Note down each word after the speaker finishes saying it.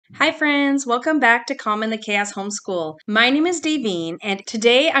Hi friends, welcome back to Calm in the Chaos Homeschool. My name is Davine and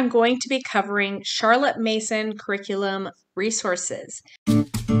today I'm going to be covering Charlotte Mason curriculum resources.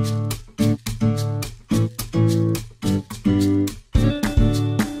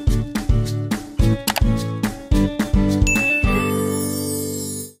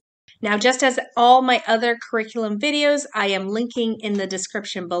 Now, just as all my other curriculum videos, I am linking in the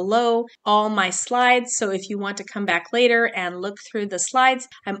description below all my slides. So if you want to come back later and look through the slides,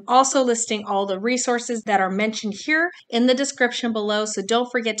 I'm also listing all the resources that are mentioned here in the description below. So don't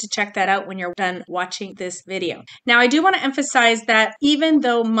forget to check that out when you're done watching this video. Now, I do want to emphasize that even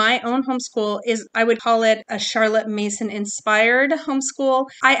though my own homeschool is, I would call it a Charlotte Mason inspired homeschool,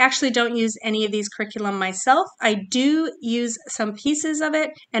 I actually don't use any of these curriculum myself. I do use some pieces of it,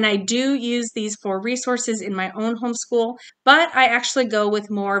 and I do use these for resources in my own homeschool, but I actually go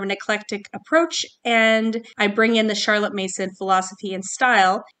with more of an eclectic approach and I bring in the Charlotte Mason philosophy and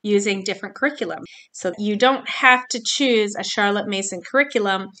style using different curriculum. So you don't have to choose a Charlotte Mason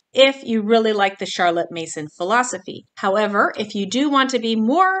curriculum if you really like the Charlotte Mason philosophy. However, if you do want to be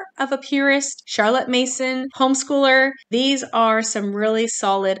more of a purist Charlotte Mason homeschooler, these are some really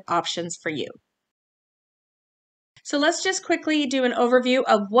solid options for you. So let's just quickly do an overview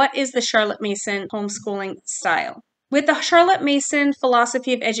of what is the Charlotte Mason homeschooling style. With the Charlotte Mason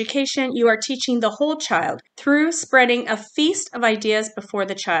philosophy of education, you are teaching the whole child through spreading a feast of ideas before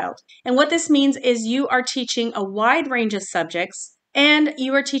the child. And what this means is you are teaching a wide range of subjects, and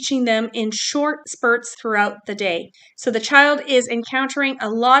you are teaching them in short spurts throughout the day. So the child is encountering a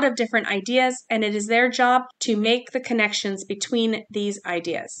lot of different ideas, and it is their job to make the connections between these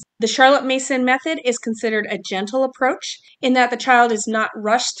ideas. The Charlotte Mason method is considered a gentle approach in that the child is not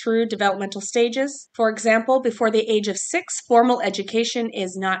rushed through developmental stages. For example, before the age of 6, formal education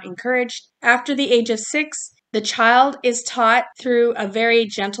is not encouraged. After the age of 6, the child is taught through a very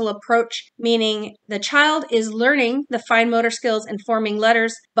gentle approach, meaning the child is learning the fine motor skills and forming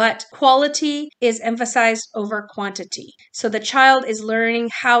letters, but quality is emphasized over quantity. So the child is learning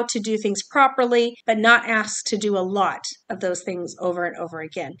how to do things properly, but not asked to do a lot of those things over and over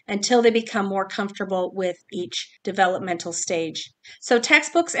again until they become more comfortable with each developmental stage. So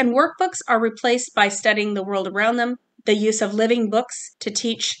textbooks and workbooks are replaced by studying the world around them, the use of living books to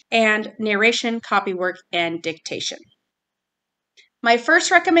teach, and narration, copywork, and dictation. My first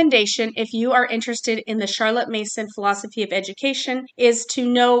recommendation, if you are interested in the Charlotte Mason philosophy of education, is to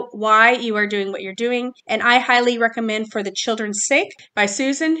know why you are doing what you're doing, and I highly recommend For the Children's Sake by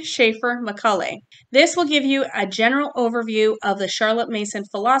Susan Schaeffer Macauley. This will give you a general overview of the Charlotte Mason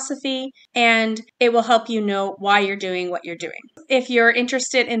philosophy, and it will help you know why you're doing what you're doing. If you're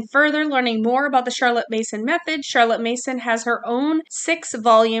interested in further learning more about the Charlotte Mason method, Charlotte Mason has her own 6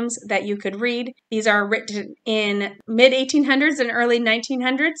 volumes that you could read. These are written in mid-1800s and early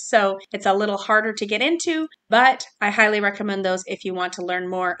 1900s, so it's a little harder to get into, but I highly recommend those if you want to learn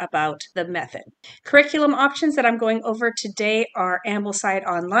more about the method. Curriculum options that I'm going over today are Ambleside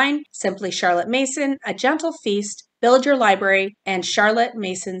Online, Simply Charlotte Mason, A Gentle Feast, Build Your Library, and Charlotte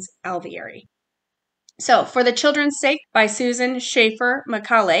Mason's Alveary. So, For the Children's Sake by Susan Schaeffer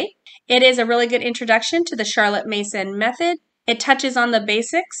Macauley, it is a really good introduction to the Charlotte Mason method. It touches on the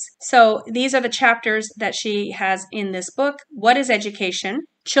basics. So these are the chapters that she has in this book. What is education?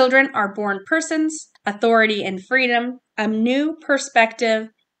 Children are born persons, authority and freedom, a new perspective,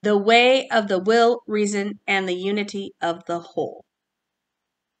 the way of the will, reason, and the unity of the whole.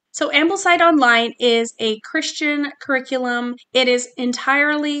 So Ambleside Online is a Christian curriculum. It is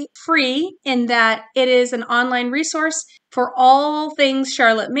entirely free in that it is an online resource for all things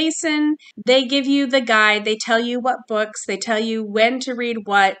Charlotte Mason. They give you the guide. They tell you what books. They tell you when to read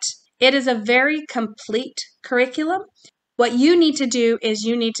what. It is a very complete curriculum. What you need to do is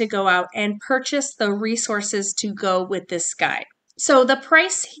you need to go out and purchase the resources to go with this guide. So the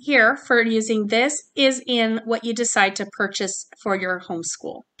price here for using this is in what you decide to purchase for your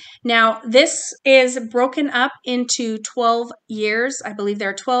homeschool. Now, this is broken up into 12 years. I believe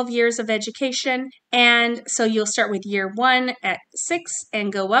there are 12 years of education. And so you'll start with year 1 at 6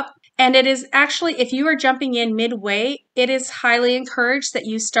 and go up. And it is actually, if you are jumping in midway, it is highly encouraged that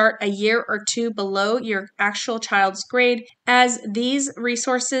you start a year or 2 below your actual child's grade, as these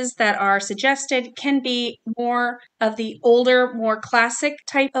resources that are suggested can be more of the older, more classic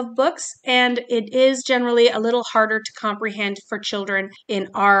type of books, and it is generally a little harder to comprehend for children in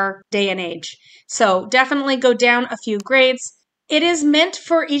our day and age. So definitely go down a few grades. It is meant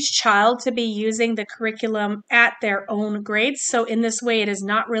for each child to be using the curriculum at their own grades. So in this way, it is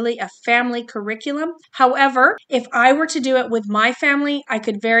not really a family curriculum. However, if I were to do it with my family, I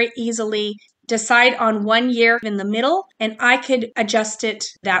could very easily decide on 1 year in the middle, and I could adjust it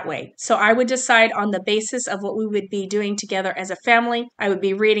that way. So I would decide on the basis of what we would be doing together as a family. I would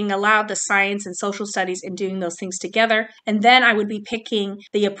be reading aloud the science and social studies and doing those things together. And then I would be picking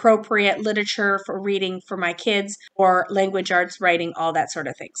the appropriate literature for reading for my kids, or language arts, writing, all that sort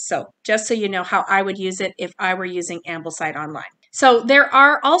of thing. So just so you know how I would use it if I were using Ambleside Online. So there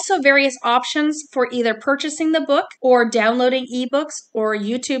are also various options for either purchasing the book or downloading ebooks or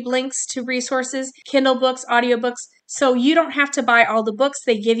YouTube links to resources, Kindle books, audiobooks. So you don't have to buy all the books.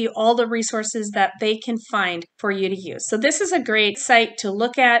 They give you all the resources that they can find for you to use. So this is a great site to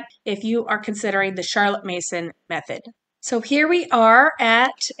look at if you are considering the Charlotte Mason method. So here we are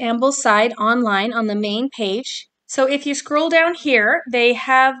at Ambleside Online on the main page. So if you scroll down here, they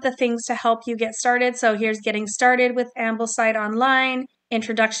have the things to help you get started. So here's getting started with Ambleside Online,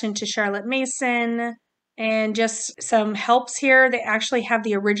 introduction to Charlotte Mason, and just some helps here. They actually have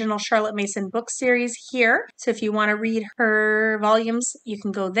the original Charlotte Mason book series here. So if you want to read her volumes, you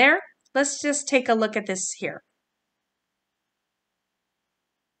can go there. Let's just take a look at this here.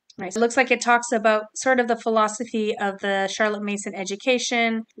 Right. So it looks like it talks about sort of the philosophy of the Charlotte Mason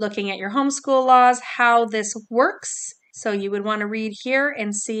education, looking at your homeschool laws, how this works. So you would want to read here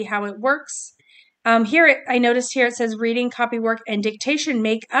and see how it works. I noticed here it says reading, copy work, and dictation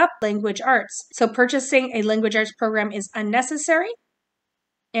make up language arts. So purchasing a language arts program is unnecessary.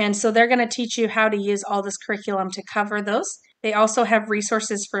 And so they're going to teach you how to use all this curriculum to cover those. They also have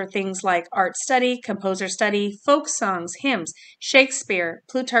resources for things like art study, composer study, folk songs, hymns, Shakespeare,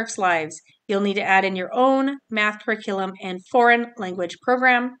 Plutarch's Lives. You'll need to add in your own math curriculum and foreign language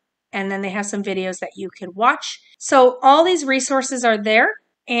program. And then they have some videos that you can watch. So all these resources are there.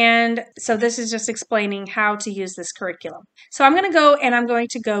 And so this is just explaining how to use this curriculum. So I'm going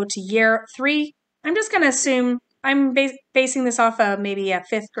to go to year 3. I'm just going to assume I'm basing this off of maybe a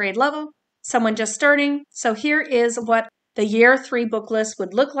 5th grade level, someone just starting. So here is what the year 3 book list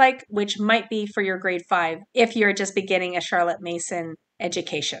would look like, which might be for your grade 5 if you're just beginning a Charlotte Mason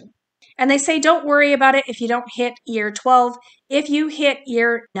education. And they say don't worry about it if you don't hit year 12. If you hit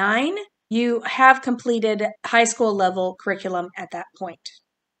year 9, you have completed high school level curriculum at that point.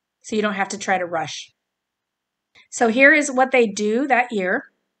 So you don't have to try to rush. So here is what they do that year.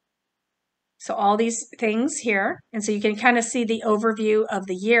 So all these things here. And so you can kind of see the overview of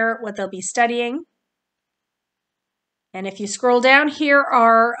the year, what they'll be studying. And if you scroll down, here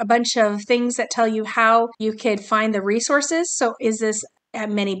are a bunch of things that tell you how you could find the resources. So is this at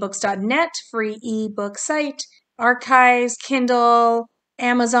manybooks.net, free ebook site, archives, Kindle,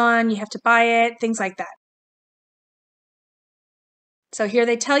 Amazon, you have to buy it, things like that. So here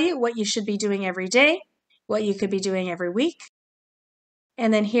they tell you what you should be doing every day, what you could be doing every week.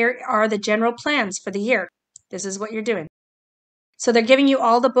 And then here are the general plans for the year. This is what you're doing. So they're giving you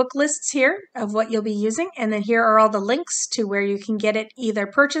all the book lists here of what you'll be using. And then here are all the links to where you can get it, either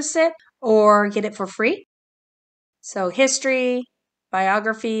purchase it or get it for free. So history,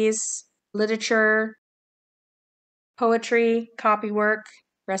 biographies, literature, poetry, copywork,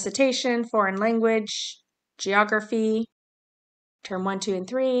 recitation, foreign language, geography, term 1, 2, and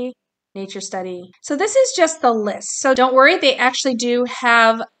 3, nature study. So this is just the list. So don't worry, they actually do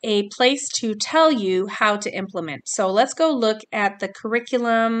have a place to tell you how to implement. So let's go look at the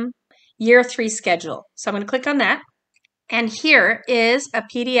curriculum year 3 schedule. So I'm going to click on that. And here is a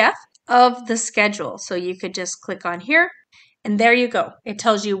PDF of the schedule. So you could just click on here. And there you go. It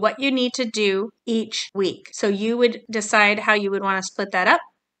tells you what you need to do each week. So you would decide how you would want to split that up.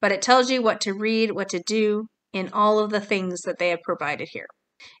 But it tells you what to read, what to do in all of the things that they have provided here.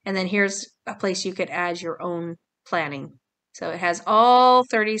 And then here's a place you could add your own planning. So it has all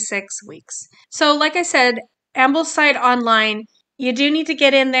 36 weeks. So like I said, Ambleside Online, you do need to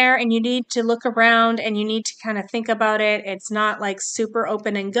get in there and you need to look around and you need to kind of think about it. It's not like super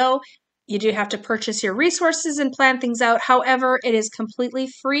open and go. You do have to purchase your resources and plan things out. However, it is completely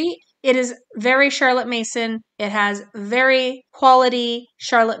free. It is very Charlotte Mason. It has very quality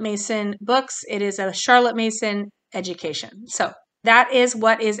Charlotte Mason books. It is a Charlotte Mason education. So that is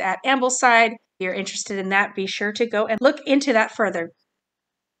what is at Ambleside. If you're interested in that, be sure to go and look into that further.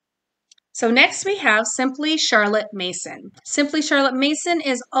 So next we have Simply Charlotte Mason. Simply Charlotte Mason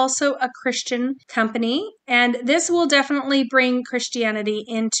is also a Christian company, and this will definitely bring Christianity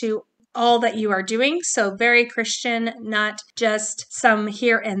into all that you are doing. So very Christian, not just some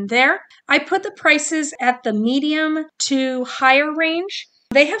here and there. I put the prices at the medium to higher range.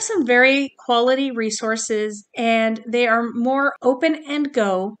 They have some very quality resources and they are more open and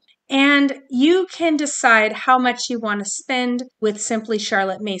go. and you can decide how much you want to spend with Simply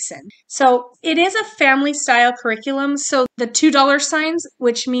Charlotte Mason. So it is a family style curriculum. So the $2 signs,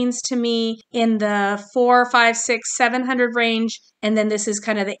 which means to me in the 4, 5, 6, 700 range, and then this is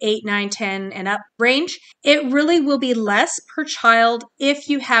kind of the 8, 9, 10 and up range, it really will be less per child if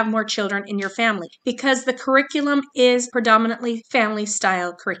you have more children in your family, because the curriculum is predominantly family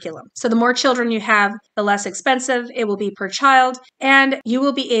style curriculum. So the more children you have, the less expensive it will be per child, and you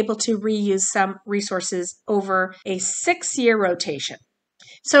will be able to reuse some resources over a 6-year rotation.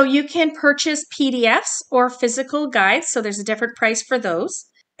 So you can purchase PDFs or physical guides. So there's a different price for those.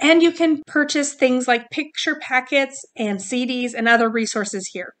 And you can purchase things like picture packets and CDs and other resources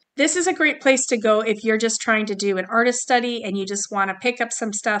here. This is a great place to go if you're just trying to do an artist study and you just want to pick up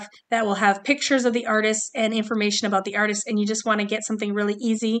some stuff that will have pictures of the artist and information about the artist, and you just want to get something really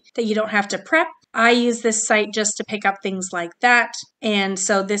easy that you don't have to prep. I use this site just to pick up things like that. And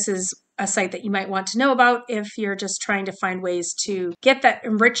so this is a site that you might want to know about if you're just trying to find ways to get that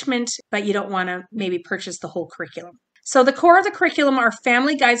enrichment, but you don't want to maybe purchase the whole curriculum. So the core of the curriculum are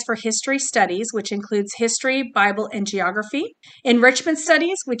family guides for history studies, which includes history, Bible, and geography. Enrichment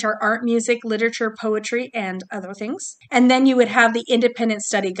studies, which are art, music, literature, poetry, and other things. And then you would have the independent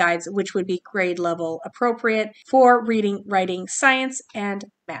study guides, which would be grade level appropriate for reading, writing, science, and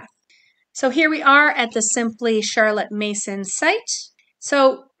math. So here we are at the Simply Charlotte Mason site.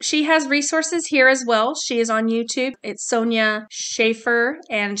 So she has resources here as well. She is on YouTube. It's Sonia Schaeffer,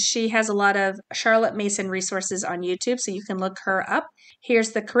 and she has a lot of Charlotte Mason resources on YouTube, so you can look her up.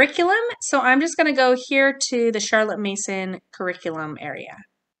 Here's the curriculum. So I'm just going to go here to the Charlotte Mason curriculum area.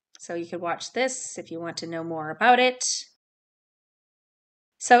 So you could watch this if you want to know more about it.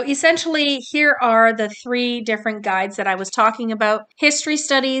 So essentially, here are the 3 different guides that I was talking about. History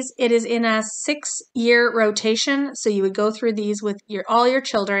studies, it is in a 6-year rotation. So you would go through these with all your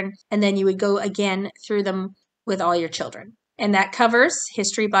children, and then you would go again through them with all your children. And that covers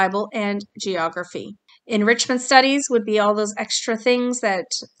history, Bible, and geography. Enrichment studies would be all those extra things that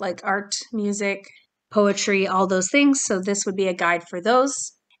like art, music, poetry, all those things. So this would be a guide for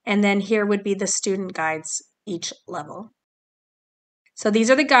those. And then here would be the student guides each level. So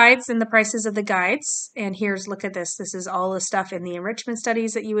these are the guides and the prices of the guides. And look at this. This is all the stuff in the enrichment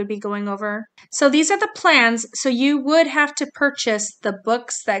studies that you would be going over. So these are the plans. So you would have to purchase the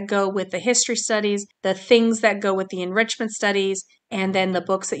books that go with the history studies, the things that go with the enrichment studies, and then the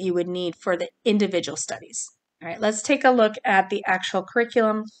books that you would need for the individual studies. All right, let's take a look at the actual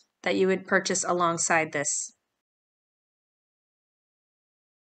curriculum that you would purchase alongside this.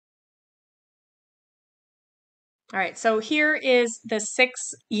 All right, so here is the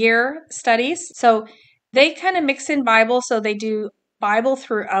 6-year studies. So they kind of mix in Bible, so they do Bible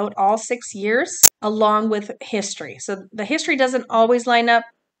throughout all 6 years along with history. So the history doesn't always line up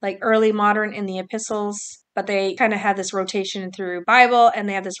like early modern in the epistles, but they kind of have this rotation through Bible and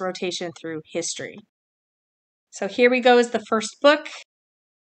they have this rotation through history. So here we go is the first book.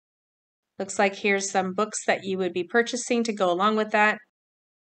 Looks like here's some books that you would be purchasing to go along with that.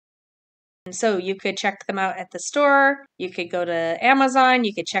 And so you could check them out at the store, you could go to Amazon,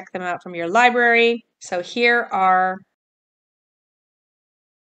 you could check them out from your library. So here are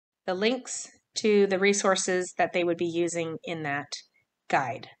the links to the resources that they would be using in that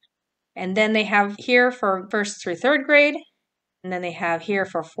guide. And then they have here for 1st through 3rd grade, and then they have here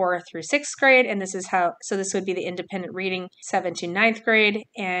for 4th through 6th grade, and this would be the independent reading 7th to 9th grade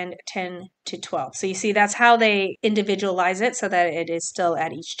and 10 to 12. So you see that's how they individualize it so that it is still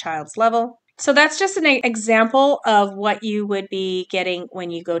at each child's level. So that's just an example of what you would be getting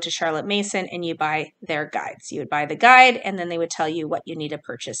when you go to Charlotte Mason and you buy their guides. You would buy the guide and then they would tell you what you need to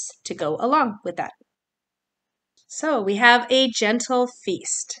purchase to go along with that. So we have a gentle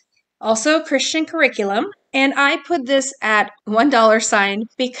feast. Also Christian curriculum. And I put this at $1 sign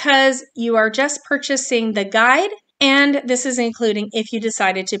because you are just purchasing the guide, and this is including if you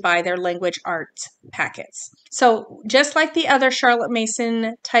decided to buy their language arts packets. So just like the other Charlotte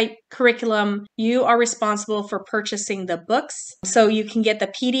Mason type curriculum, you are responsible for purchasing the books. So you can get the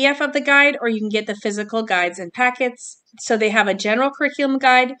PDF of the guide or you can get the physical guides and packets. So they have a general curriculum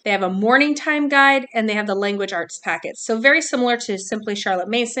guide, they have a morning time guide, and they have the language arts packets. So very similar to Simply Charlotte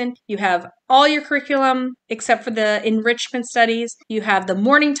Mason, you have all your curriculum except for the enrichment studies. You have the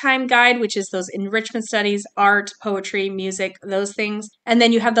morning time guide, which is those enrichment studies, art, poetry, music, those things. And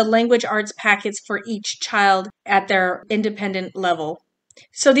then you have the language arts packets for each child at their independent level.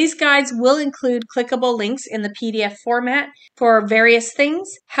 So these guides will include clickable links in the PDF format for various things.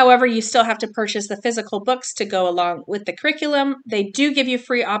 However, you still have to purchase the physical books to go along with the curriculum. They do give you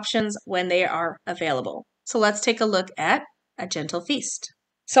free options when they are available. So let's take a look at A Gentle Feast.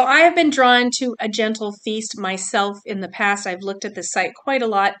 So I have been drawn to A Gentle Feast myself in the past. I've looked at the site quite a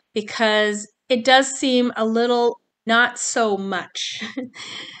lot because it does seem a little not so much.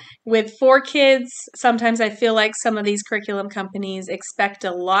 With 4 kids, sometimes I feel like some of these curriculum companies expect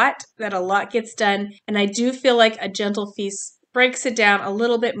a lot, that a lot gets done. And I do feel like A Gentle Feast breaks it down a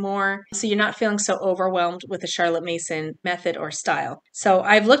little bit more so you're not feeling so overwhelmed with the Charlotte Mason method or style. So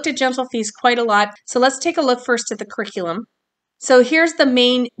I've looked at Gentle Feast quite a lot. So let's take a look first at the curriculum. So here's the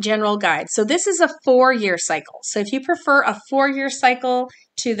main general guide. So this is a 4-year cycle. So if you prefer a 4-year cycle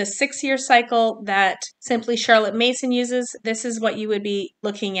to the 6-year cycle that Simply Charlotte Mason uses, this is what you would be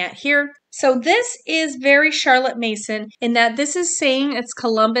looking at here. So this is very Charlotte Mason in that this is saying it's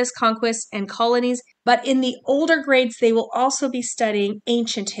Columbus, conquest, and colonies, but in the older grades, they will also be studying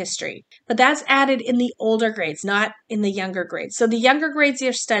ancient history. But that's added in the older grades, not in the younger grades. So the younger grades,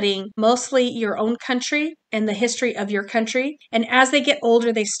 you're studying mostly your own country and the history of your country. And as they get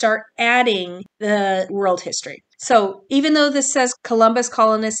older, they start adding the world history. So even though this says Columbus,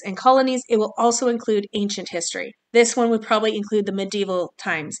 colonists, and colonies, it will also include ancient history. This one would probably include the medieval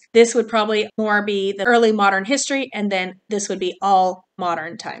times. This would probably more be the early modern history, and then this would be all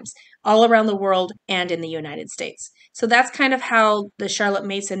modern times, all around the world and in the United States. So that's kind of how the Charlotte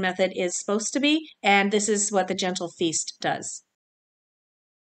Mason method is supposed to be, and this is what the Gentle Feast does.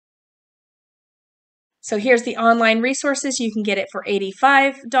 So here's the online resources. You can get it for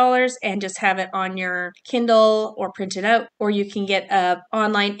 $85 and just have it on your Kindle or print it out, or you can get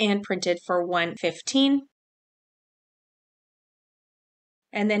online and printed for $115.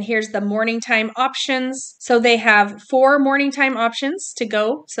 And then here's the morning time options. So they have 4 morning time options to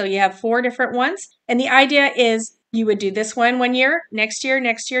go. So you have 4 different ones. And the idea is you would do this one year, next year,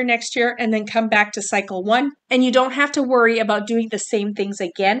 next year, next year, and then come back to cycle 1. And you don't have to worry about doing the same things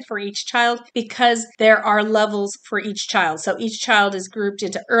again for each child because there are levels for each child. So each child is grouped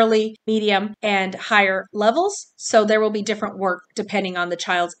into early, medium, and higher levels. So there will be different work depending on the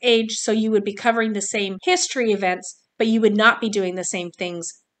child's age. So you would be covering the same history events, but you would not be doing the same things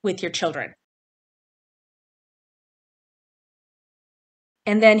with your children.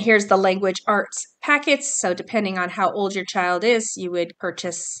 And then here's the language arts packets. So depending on how old your child is, you would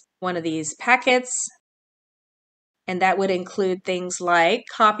purchase one of these packets. And that would include things like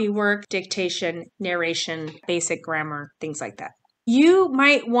copywork, dictation, narration, basic grammar, things like that. You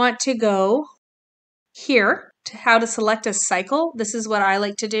might want to go here to how to select a cycle. This is what I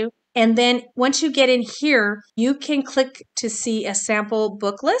like to do. And then once you get in here, you can click to see a sample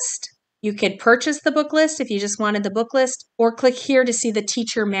book list. You could purchase the book list if you just wanted the book list, or click here to see the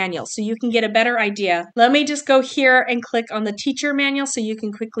teacher manual so you can get a better idea. Let me just go here and click on the teacher manual so you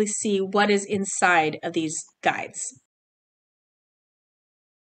can quickly see what is inside of these guides.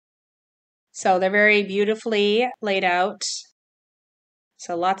 So they're very beautifully laid out.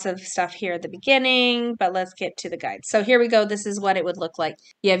 So lots of stuff here at the beginning, but let's get to the guide. So here we go. This is what it would look like.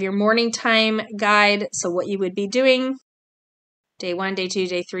 You have your morning time guide. So what you would be doing, day 1, day 2,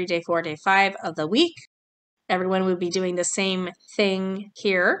 day 3, day 4, day 5 of the week. Everyone would be doing the same thing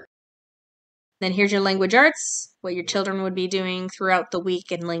here. Then here's your language arts, what your children would be doing throughout the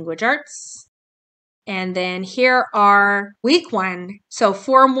week in language arts. And then here are week 1. So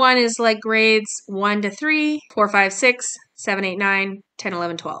form 1 is like grades 1 to 3, 4, 5, 6, 7, 8, 9, 10,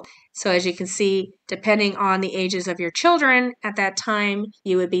 11, 12. So as you can see, depending on the ages of your children at that time,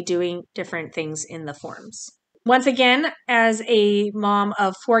 you would be doing different things in the forms. Once again, as a mom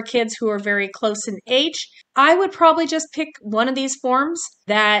of 4 kids who are very close in age, I would probably just pick one of these forms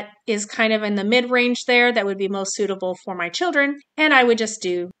that is kind of in the mid-range there that would be most suitable for my children, and I would just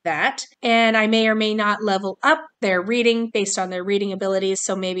do that. And I may or may not level up their reading based on their reading abilities,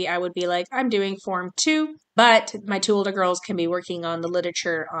 so maybe I would be like, I'm doing form 2, but my 2 older girls can be working on the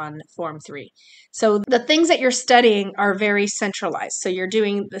literature on form 3. So the things that you're studying are very centralized. So you're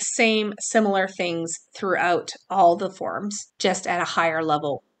doing the same similar things throughout all the forms, just at a higher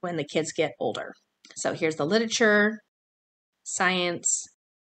level when the kids get older. So here's the literature, science,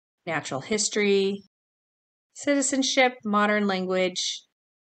 natural history, citizenship, modern language,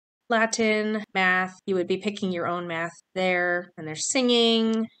 Latin, math. You would be picking your own math there, and there's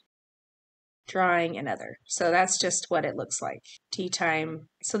singing, drawing, and other. So that's just what it looks like. Tea time.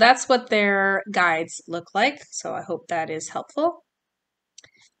 So that's what their guides look like. So I hope that is helpful.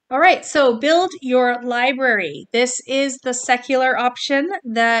 All right, so build your library. This is the secular option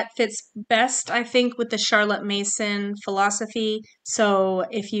that fits best, I think, with the Charlotte Mason philosophy. So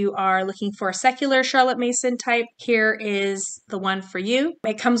if you are looking for a secular Charlotte Mason type, here is the one for you.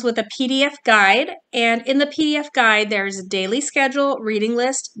 It comes with a PDF guide, and in the PDF guide, there's a daily schedule, reading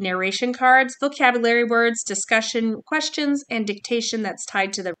list, narration cards, vocabulary words, discussion questions, and dictation that's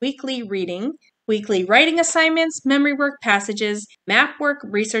tied to the weekly reading. Weekly writing assignments, memory work passages, map work,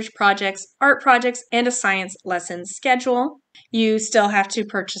 research projects, art projects, and a science lesson schedule. You still have to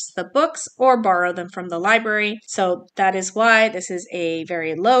purchase the books or borrow them from the library. So that is why this is a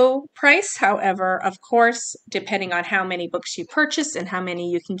very low price. However, of course, depending on how many books you purchase and how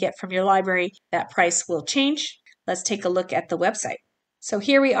many you can get from your library, that price will change. Let's take a look at the website. So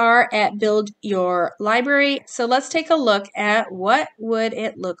here we are at Build Your Library. So let's take a look at what would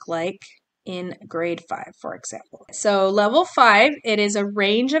it look like in grade 5, for example. So level 5, it is a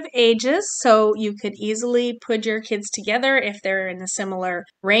range of ages, so you could easily put your kids together if they're in a similar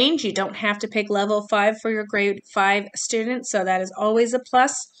range. You don't have to pick level 5 for your grade 5 students, so that is always a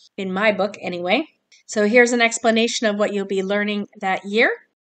plus in my book anyway. So here's an explanation of what you'll be learning that year.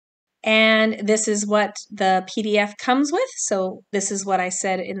 And this is what the PDF comes with. So this is what I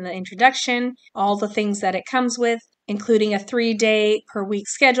said in the introduction, all the things that it comes with, including a 3-day per week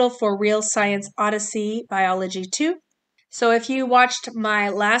schedule for Real Science Odyssey Biology 2. So if you watched my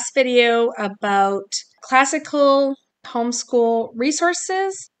last video about classical homeschool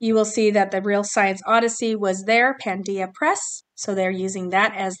resources, you will see that the Real Science Odyssey was there, Pandia Press. So they're using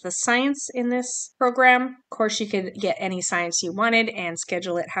that as the science in this program. Of course, you could get any science you wanted and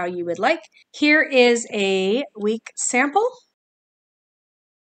schedule it how you would like. Here is a week sample.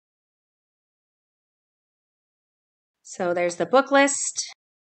 So there's the book list,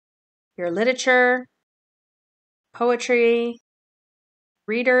 your literature, poetry,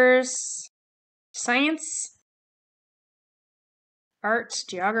 readers, science, art,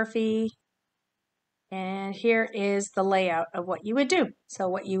 geography, and here is the layout of what you would do. So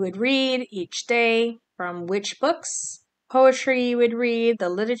what you would read each day, from which books, poetry you would read, the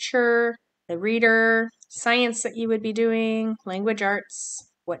literature, the reader, science that you would be doing, language arts,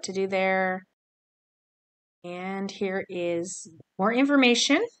 what to do there. And here is more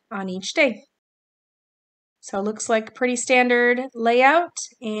information on each day. So it looks like pretty standard layout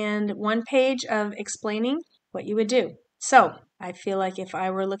and one page of explaining what you would do. So I feel like if I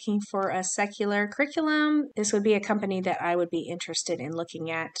were looking for a secular curriculum, this would be a company that I would be interested in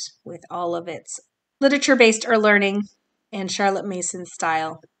looking at with all of its literature-based learning and Charlotte Mason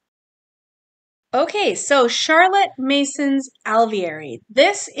style. Okay, so Charlotte Mason's Alveary.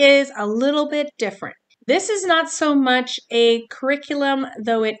 This is a little bit different. This is not so much a curriculum,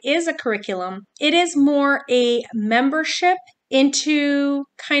 though it is a curriculum. It is more a membership into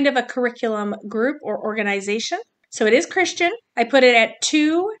kind of a curriculum group or organization. So it is Christian. I put it at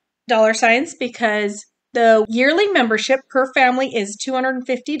 $2 because the yearly membership per family is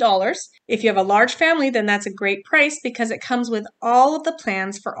 $250. If you have a large family, then that's a great price because it comes with all of the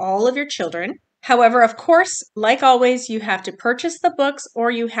plans for all of your children. However, of course, like always, you have to purchase the books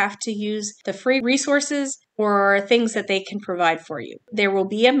or you have to use the free resources or things that they can provide for you. There will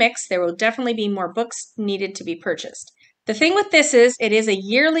be a mix. There will definitely be more books needed to be purchased. The thing with this is it is a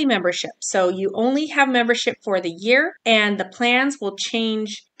yearly membership. So you only have membership for the year and the plans will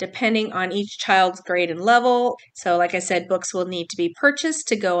change depending on each child's grade and level. So like I said, books will need to be purchased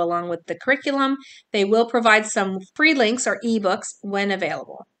to go along with the curriculum. They will provide some free links or ebooks when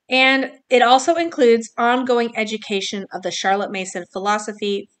available. And it also includes ongoing education of the Charlotte Mason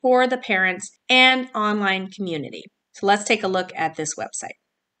philosophy for the parents and online community. So let's take a look at this website.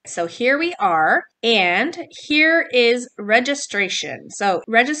 So here we are, and here is registration. So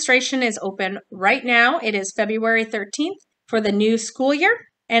registration is open right now. It is February 13th for the new school year.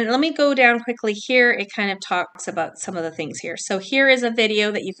 And let me go down quickly here. It kind of talks about some of the things here. So here is a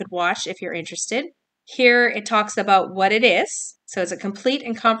video that you could watch if you're interested. Here it talks about what it is. So it's a complete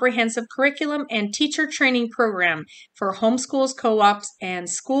and comprehensive curriculum and teacher training program for homeschools, co-ops, and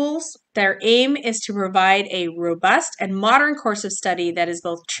schools. Their aim is to provide a robust and modern course of study that is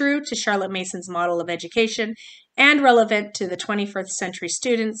both true to Charlotte Mason's model of education and relevant to the 21st century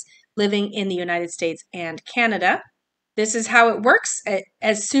students living in the United States and Canada. This is how it works.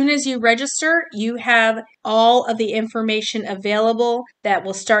 As soon as you register, you have all of the information available that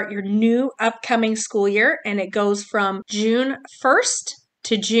will start your new upcoming school year, and it goes from June 1st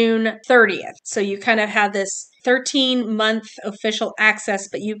to June 30th. So you kind of have this 13-month official access,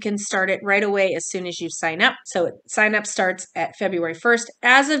 but you can start it right away as soon as you sign up. So sign up starts at February 1st.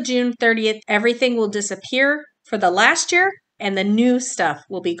 As of June 30th, everything will disappear for the last year, and the new stuff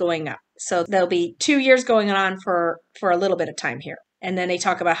will be going up. So there'll be 2 years going on for a little bit of time here. And then they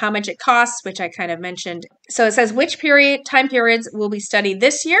talk about how much it costs, which I kind of mentioned. So it says which time periods will be studied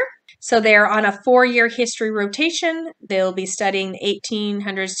this year. So they're on a 4-year history rotation. They'll be studying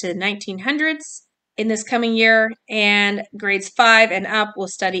 1800s to 1900s in this coming year. And grades 5 and up will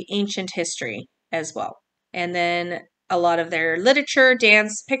study ancient history as well. And then a lot of their literature,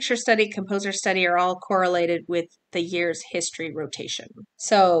 dance, picture study, composer study are all correlated with the year's history rotation.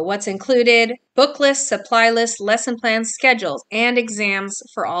 So what's included? Book lists, supply lists, lesson plans, schedules, and exams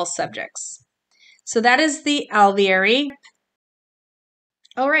for all subjects. So that is the Alveary.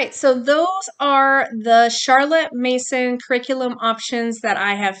 All right, so those are the Charlotte Mason curriculum options that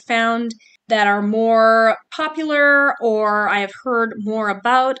I have found that are more popular, or I have heard more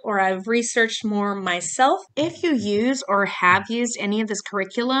about, or I've researched more myself. If you use or have used any of this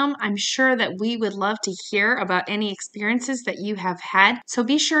curriculum, I'm sure that we would love to hear about any experiences that you have had. So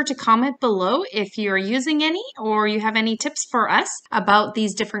be sure to comment below if you're using any or you have any tips for us about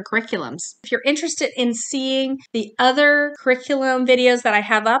these different curriculums. If you're interested in seeing the other curriculum videos that I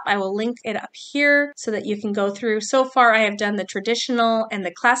have up, I will link it up here so that you can go through. So far, I have done the traditional and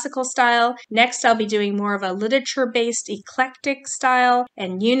the classical style. Next, I'll be doing more of a literature-based eclectic style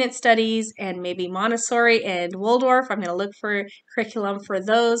and unit studies and maybe Montessori and Waldorf. I'm going to look for curriculum for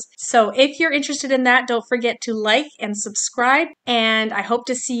those. So if you're interested in that, don't forget to like and subscribe. And I hope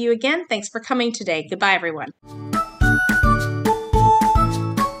to see you again. Thanks for coming today. Goodbye, everyone.